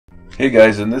Hey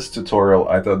guys, in this tutorial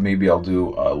I thought maybe I'll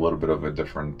do a little bit of a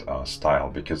different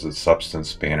style because it's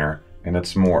Substance Painter and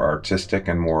it's more artistic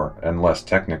and less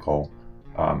technical.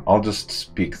 I'll just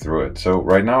speak through it. So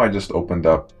right now I just opened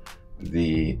up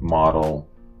the model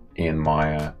in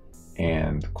Maya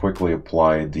and quickly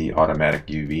applied the automatic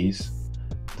UVs.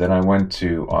 Then I went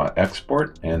to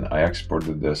export, and I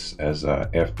exported this as a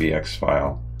FBX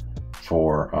file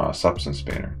for Substance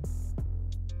Painter.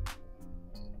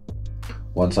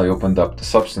 Once I opened up the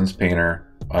Substance Painter,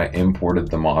 I imported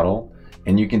the model,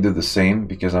 and you can do the same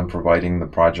because I'm providing the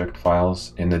project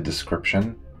files in the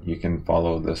description. You can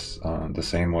follow this the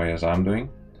same way as I'm doing.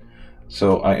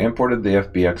 So I imported the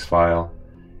FBX file,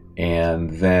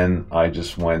 and then I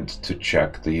just went to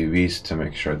check the UVs to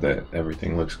make sure that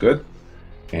everything looks good,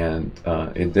 and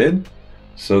it did.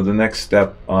 So the next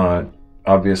step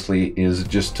obviously is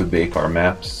just to bake our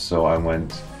maps. So I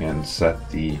went and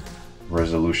set the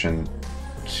resolution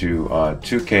to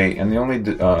 2K, and the only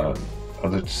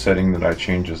other setting that I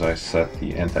changed is I set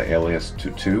the anti-alias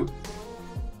to 2,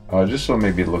 just so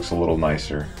maybe it looks a little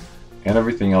nicer, and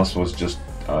everything else was just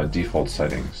default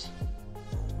settings.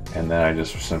 And then I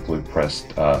just simply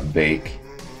pressed bake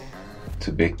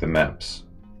to bake the maps.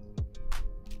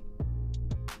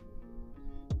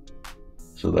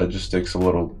 So that just takes a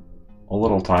little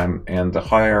time, and the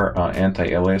higher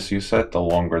anti-alias you set, the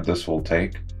longer this will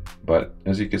take. But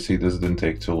as you can see, this didn't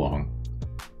take too long.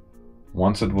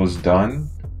 Once it was done,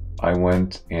 I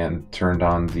went and turned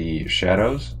on the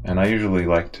shadows, and I usually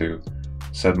like to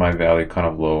set my value kind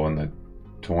of low in the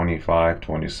 25,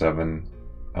 27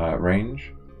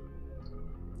 range.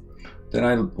 Then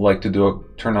I like to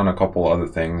turn on a couple other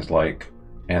things like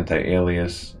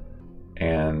anti-alias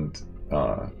and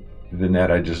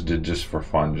vignette. I just did just for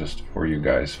fun, just for you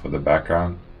guys, for the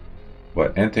background.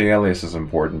 But anti-alias is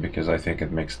important because I think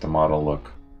it makes the model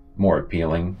look more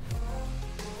appealing,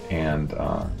 and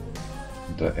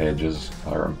the edges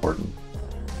are important.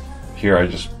 Here I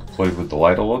just played with the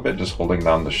light a little bit, just holding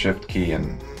down the shift key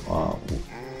and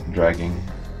dragging,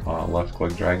 left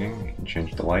click dragging, you can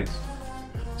change the lights.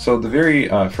 So the very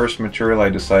first material I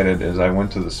decided is I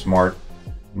went to the Smart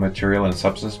material in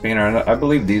Substance Painter, and I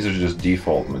believe these are just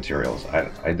default materials.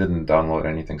 I didn't download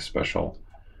anything special.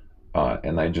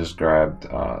 And I just grabbed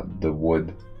the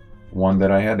wood one that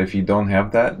I had. If you don't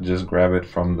have that, just grab it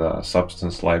from the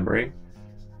Substance library.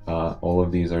 All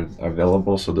of these are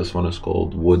available. So this one is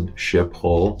called Wood Ship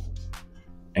Hull,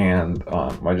 and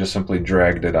I just simply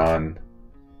dragged it on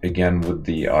again with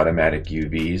the automatic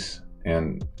UVs,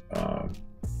 and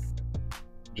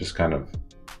just kind of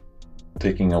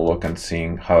taking a look and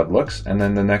seeing how it looks. And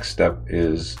then the next step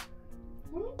is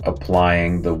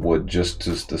applying the wood just to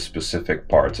the specific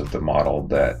parts of the model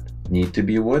that need to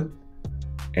be wood.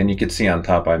 And you can see on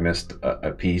top I missed a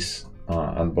piece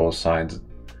on both sides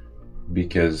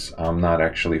because I'm not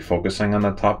actually focusing on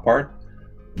the top part,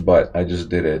 but I just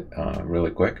did it really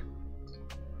quick.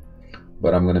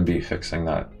 But I'm going to be fixing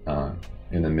that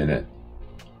in a minute.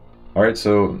 Alright,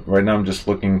 so right now I'm just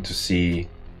looking to see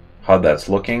how that's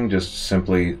looking, just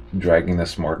simply dragging the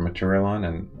Smart material on,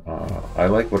 and I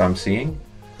like what I'm seeing.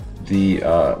 The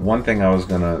one thing I was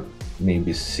gonna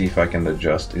maybe see if I can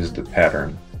adjust is the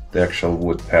pattern, the actual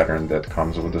wood pattern that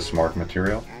comes with the Smart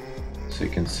material. So you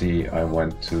can see I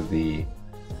went to the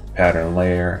pattern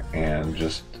layer and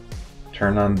just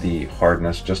turn on the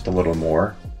hardness just a little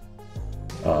more,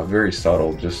 very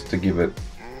subtle, just to give it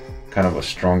kind of a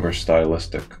stronger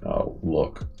stylistic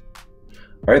look.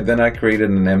 Alright, then I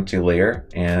created an empty layer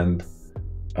and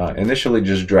initially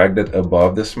just dragged it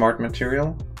above the Smart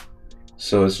material.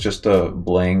 So it's just a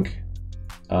blank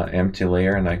empty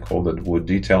layer, and I called it wood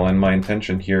detail, and my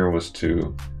intention here was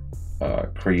to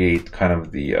create kind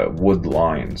of the wood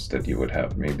lines that you would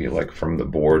have maybe like from the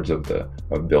boards of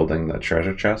building the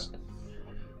treasure chest.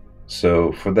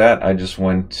 So for that I just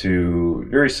went to,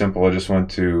 very simple, I just went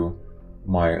to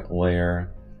my layer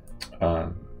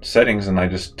settings, and I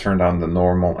just turned on the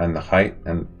normal and the height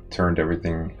and turned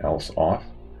everything else off.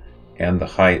 And the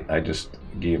height I just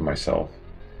gave myself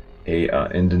a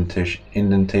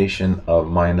indentation of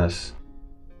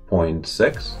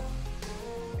 -0.6,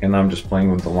 and I'm just playing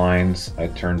with the lines. I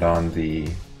turned on the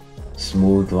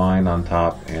smooth line on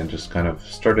top and just kind of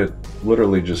started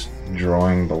literally just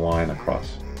drawing the line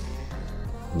across.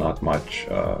 Not much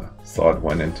thought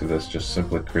went into this, just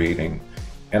simply creating,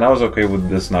 and I was okay with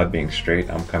this not being straight.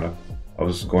 I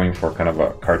was going for kind of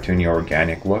a cartoony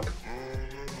organic look.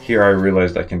 Here I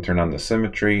realized I can turn on the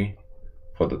symmetry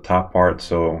for the top part,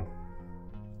 so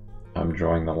I'm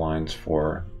drawing the lines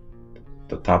for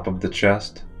the top of the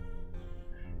chest,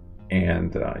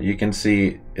 and you can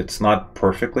see it's not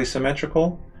perfectly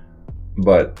symmetrical,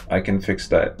 but I can fix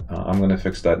that. I'm going to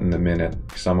fix that in a minute.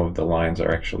 Some of the lines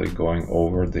are actually going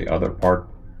over the other part,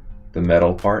 the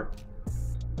metal part,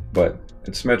 but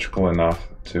it's symmetrical enough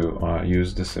to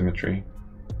use the symmetry.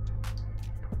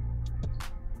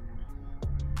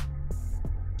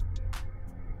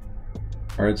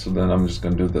 Alright, so then I'm just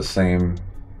going to do the same,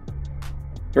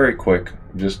 very quick,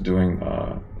 just doing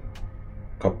a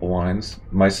couple lines.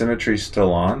 My symmetry is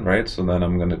still on, right? So then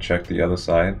I'm going to check the other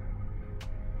side.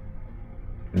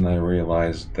 And I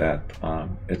realized that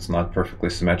it's not perfectly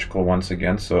symmetrical once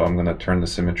again, so I'm going to turn the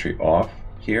symmetry off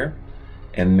here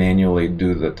and manually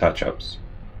do the touch-ups.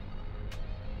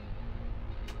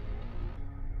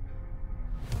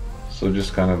 So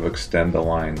just kind of extend the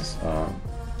lines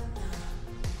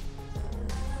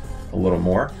a little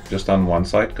more, just on one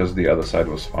side, because the other side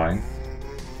was fine.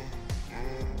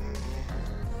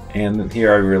 And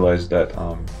here I realized that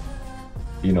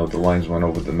you know, the lines went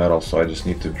over the metal, so I just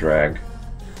need to drag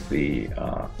the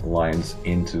lines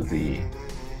into the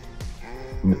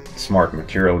smart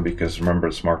material, because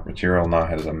remember, smart material now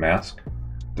has a mask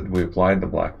that we applied, the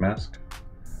black mask,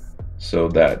 so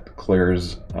that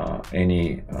clears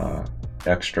any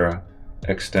extra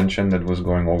extension that was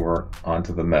going over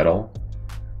onto the metal,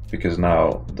 because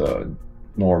now the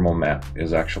normal map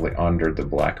is actually under the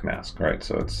black mask, right?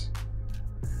 So it's,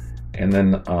 and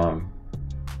then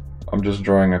I'm just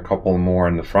drawing a couple more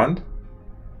in the front.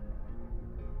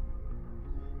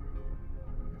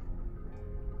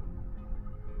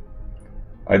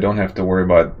 I don't have to worry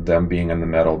about them being in the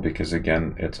metal because,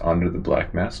 again, it's under the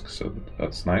black mask, so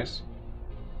that's nice.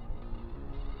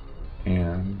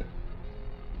 And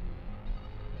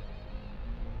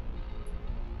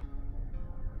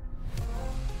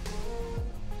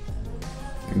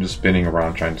I'm just spinning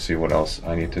around trying to see what else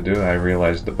I need to do. I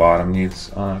realized the bottom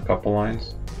needs a couple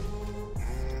lines.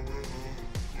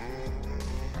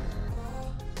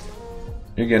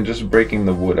 Again, just breaking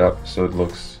the wood up so it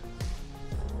looks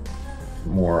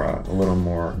more, a little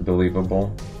more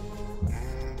believable.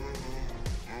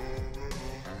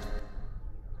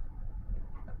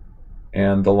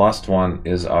 And the last one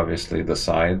is obviously the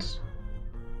sides.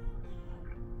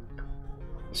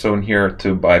 So in here,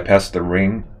 to bypass the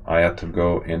ring, I had to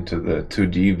go into the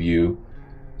 2D view.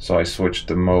 So I switched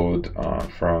the mode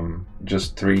from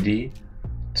just 3D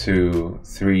to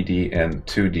 3D and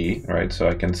 2D, right? So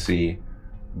I can see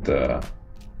the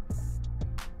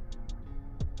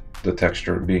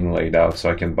texture being laid out, so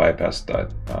I can bypass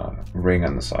that ring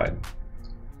on the side.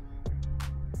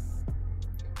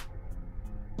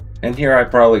 And here I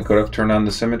probably could have turned on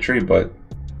the symmetry, but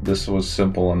this was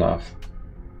simple enough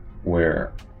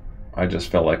where I just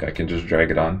felt like I can just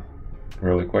drag it on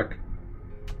really quick.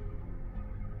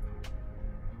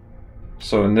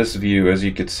 So in this view, as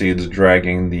you can see, it's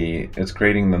dragging it's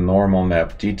creating the normal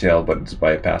map detail, but it's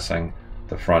bypassing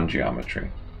the front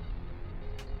geometry.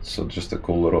 So just a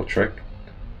cool little trick.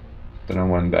 Then I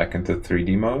went back into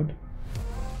 3D mode.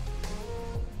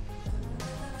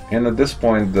 And at this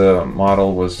point, the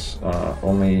model was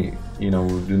only, you know,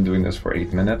 we've been doing this for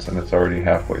 8 minutes and it's already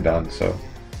halfway done. So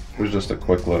it was just a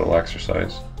quick little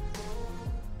exercise.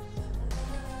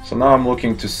 So now I'm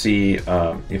looking to see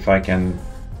if I can,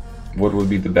 what would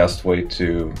be the best way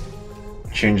to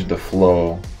change the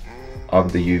flow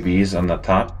of the UVs on the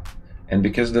top. And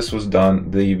because this was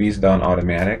done, the UVs done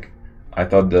automatic, I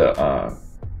thought the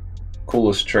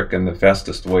coolest trick and the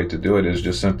fastest way to do it is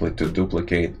just simply to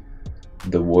duplicate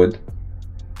the wood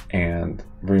and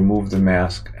remove the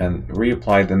mask and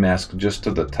reapply the mask just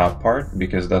to the top part,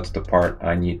 because that's the part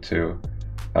I need to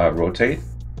rotate.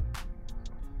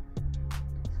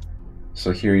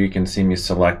 So here you can see me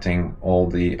selecting all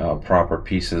the proper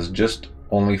pieces, just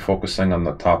only focusing on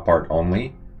the top part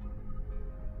only.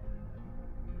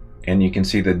 And you can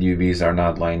see that UVs are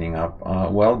not lining up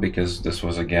well, because this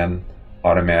was, again,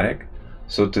 automatic.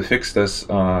 So to fix this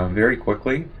very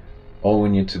quickly, all we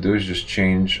need to do is just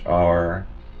change our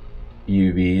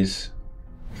UVs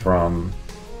from,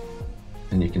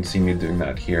 and you can see me doing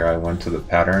that here. I went to the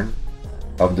pattern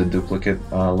of the duplicate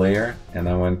layer, and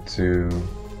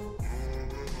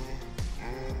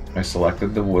I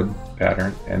selected the wood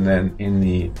pattern, and then in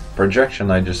the projection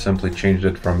I just simply changed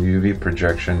it from UV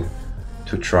projection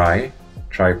to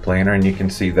tri-planar, and you can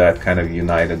see that kind of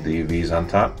united the UVs on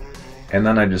top. And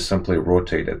then I just simply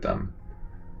rotated them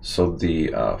so the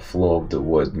flow of the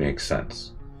wood makes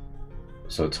sense.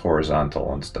 So it's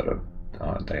horizontal instead of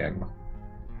diagonal.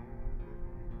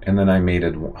 And then I made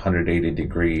it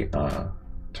 180-degree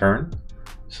turn.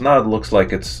 So now it looks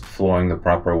like it's flowing the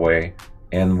proper way,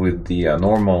 and with the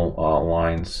normal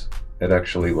lines, it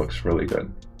actually looks really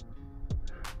good.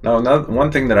 Now,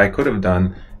 one thing that I could have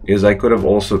done is I could have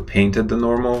also painted the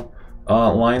normal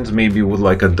lines, maybe with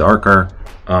like a darker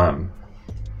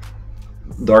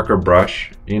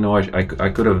brush. You know, I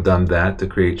could have done that to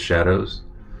create shadows.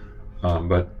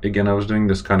 But again, I was doing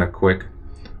this kind of quick.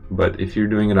 But if you're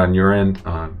doing it on your end,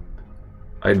 I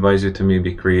advise you to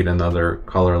maybe create another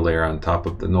color layer on top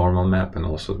of the normal map, and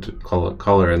also to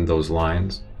color in those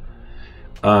lines.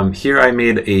 Here I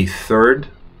made a third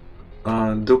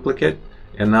duplicate,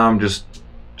 and now I'm just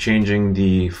changing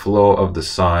the flow of the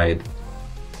side,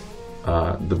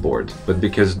 the board. But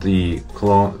because the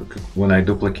clone, when I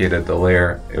duplicated the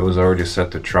layer, it was already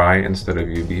set to try instead of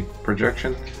UV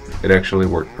projection, it actually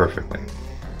worked perfectly.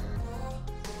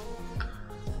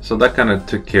 So that kind of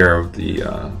took care of the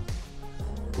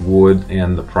wood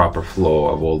and the proper flow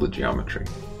of all the geometry.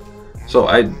 So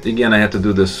again I had to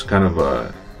do this kind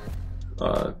of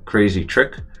a crazy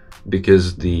trick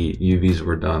because the UVs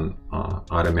were done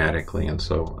automatically, and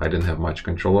so I didn't have much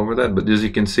control over that. But as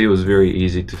you can see, it was very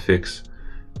easy to fix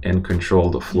and control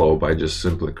the flow by just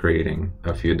simply creating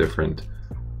a few different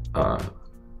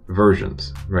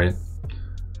versions, right?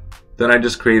 Then I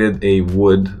just created a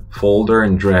wood folder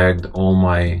and dragged all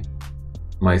my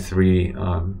three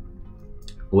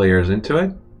layers into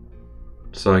it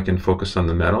so I can focus on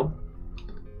the metal.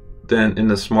 Then in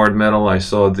the smart metal I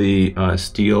saw the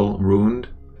steel ruined.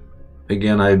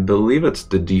 Again, I believe it's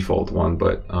the default one,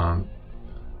 but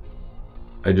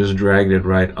I just dragged it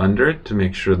right under it to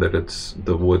make sure that it's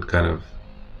the wood kind of,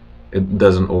 it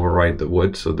doesn't overwrite the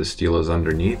wood, so the steel is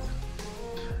underneath.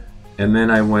 And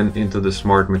then I went into the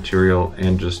smart material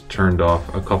and just turned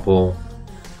off a couple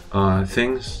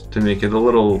things to make it a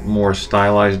little more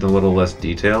stylized, a little less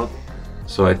detailed.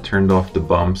 So I turned off the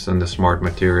bumps and the smart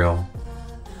material,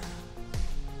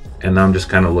 and now I'm just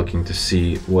kind of looking to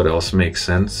see what else makes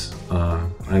sense.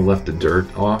 I left the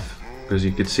dirt off because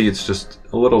you could see it's just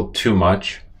a little too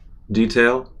much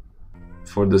detail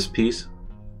for this piece.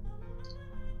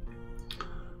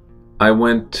 I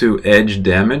went to edge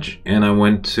damage and I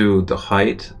went to the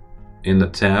height in the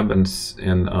tab,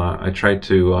 and I tried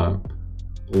to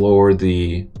lower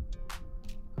the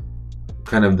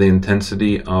kind of the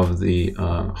intensity of the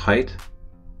height.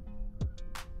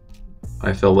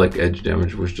 I felt like edge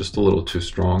damage was just a little too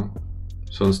strong,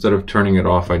 so instead of turning it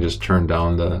off, I just turned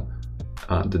down the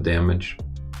damage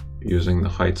using the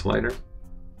height slider.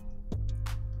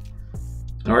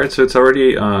 Alright, so it's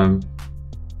already 10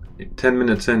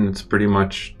 minutes in. It's pretty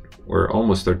much, or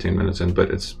almost 13 minutes in,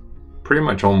 but it's pretty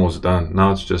much almost done.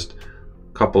 Now it's just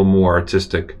a couple more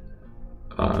artistic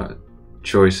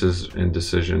choices and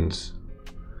decisions.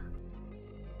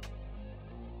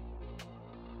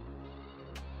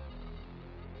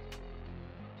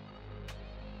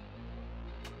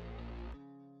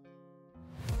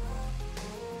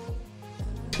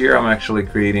 Here I'm actually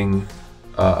creating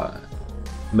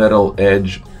metal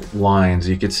edge lines.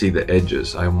 You can see the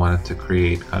edges. I wanted to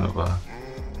create kind of a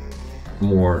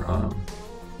more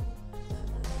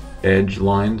edge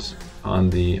lines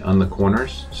on the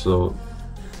corners, so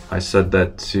I set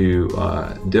that to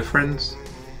difference,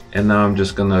 and now I'm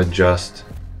just gonna adjust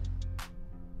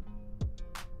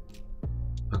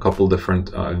a couple different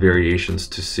variations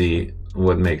to see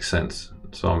what makes sense.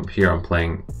 So I'm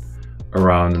playing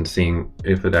around and seeing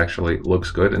if it actually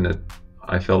looks good, and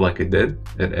I felt like it did.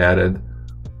 It added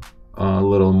a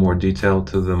little more detail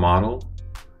to the model.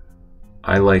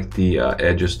 I like the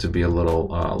edges to be a little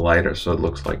lighter, so it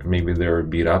looks like maybe they were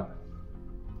beat up,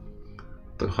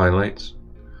 the highlights.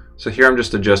 So here I'm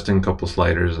just adjusting a couple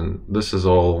sliders, and this is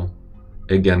all,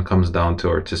 again, comes down to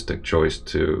artistic choice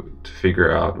to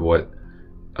figure out what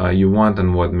you want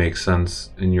and what makes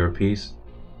sense in your piece.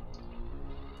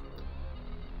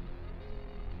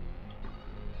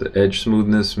 The edge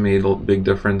smoothness made a big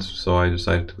difference, so I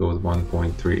decided to go with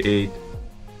 1.38.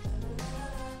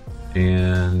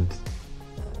 And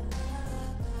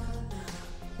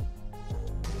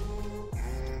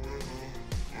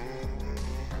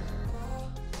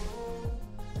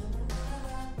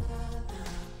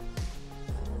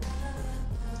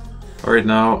alright,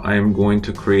 now I'm going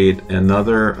to create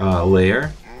another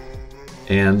layer,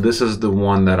 and this is the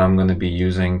one that I'm going to be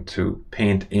using to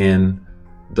paint in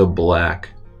the black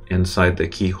inside the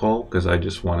keyhole, because I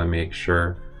just want to make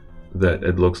sure that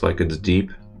it looks like it's deep.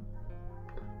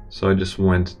 So I just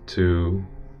went to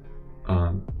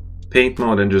paint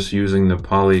mode and just using the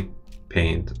poly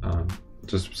paint,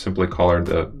 just simply colored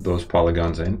those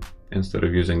polygons in instead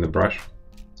of using the brush.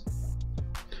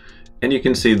 And you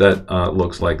can see that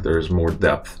looks like there's more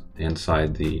depth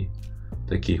inside the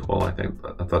keyhole. I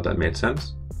thought that made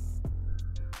sense.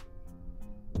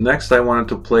 Next, I wanted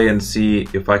to play and see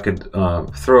if I could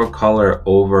throw a color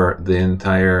over the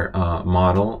entire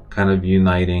model, kind of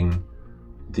uniting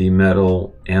the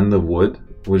metal and the wood.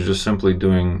 Was just simply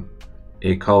doing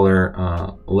a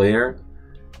color layer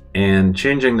and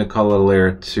changing the color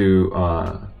layer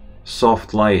to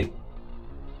soft light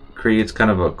creates kind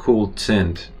of a cool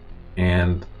tint,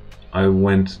 and I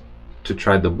went to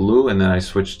try the blue and then I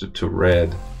switched it to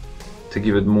red to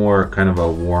give it more kind of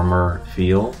a warmer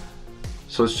feel.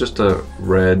 So it's just a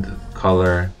red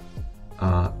color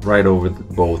right over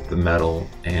both the metal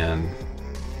and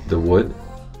the wood.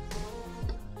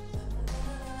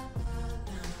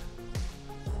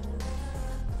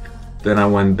 Then I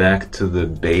went back to the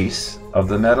base of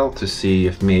the metal to see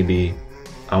if maybe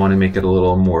I want to make it a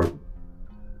little more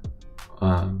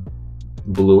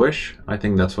bluish. I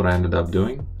think that's what I ended up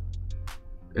doing.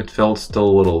 It felt still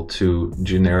a little too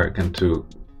generic and too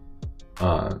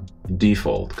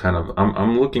default kind of.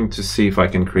 I'm looking to see if I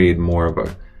can create more of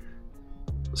a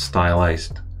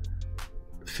stylized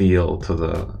feel to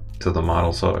the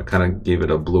model, so I kind of gave it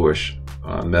a bluish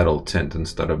metal tint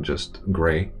instead of just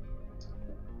gray.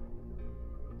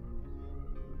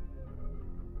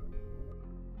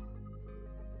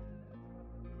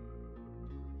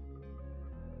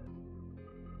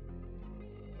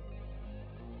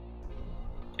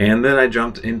 And then I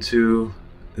jumped into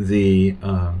the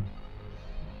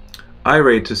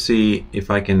iRay to see if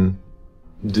I can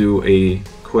do a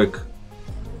quick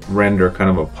render, kind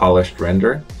of a polished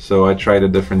render. So I tried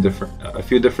a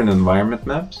few different environment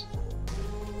maps,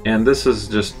 and this is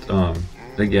just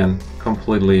again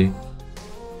completely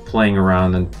playing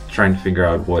around and trying to figure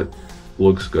out what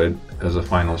looks good as a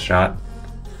final shot.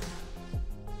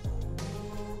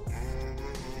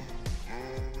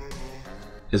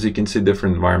 As you can see,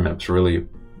 different environment maps really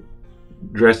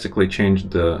drastically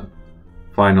changed the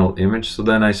final image. So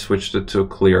then I switched it to a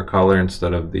clear color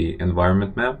instead of the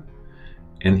environment map.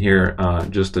 And here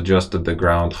just adjusted the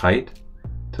ground height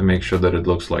to make sure that it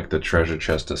looks like the treasure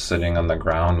chest is sitting on the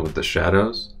ground with the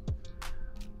shadows.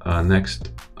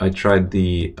 Next, I tried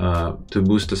to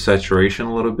boost the saturation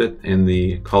a little bit in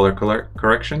the color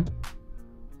correction.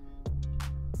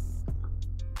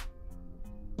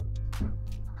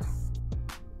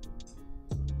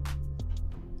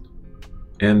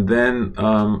 And then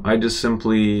I just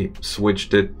simply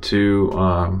switched it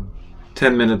to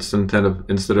 10 minutes instead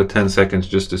of 10 seconds,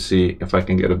 just to see if I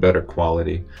can get a better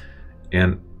quality.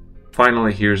 And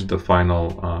finally, here's the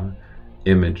final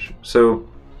image. So,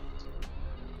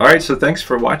 alright, so thanks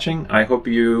for watching. I hope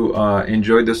you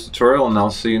enjoyed this tutorial, and I'll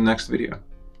see you in the next video.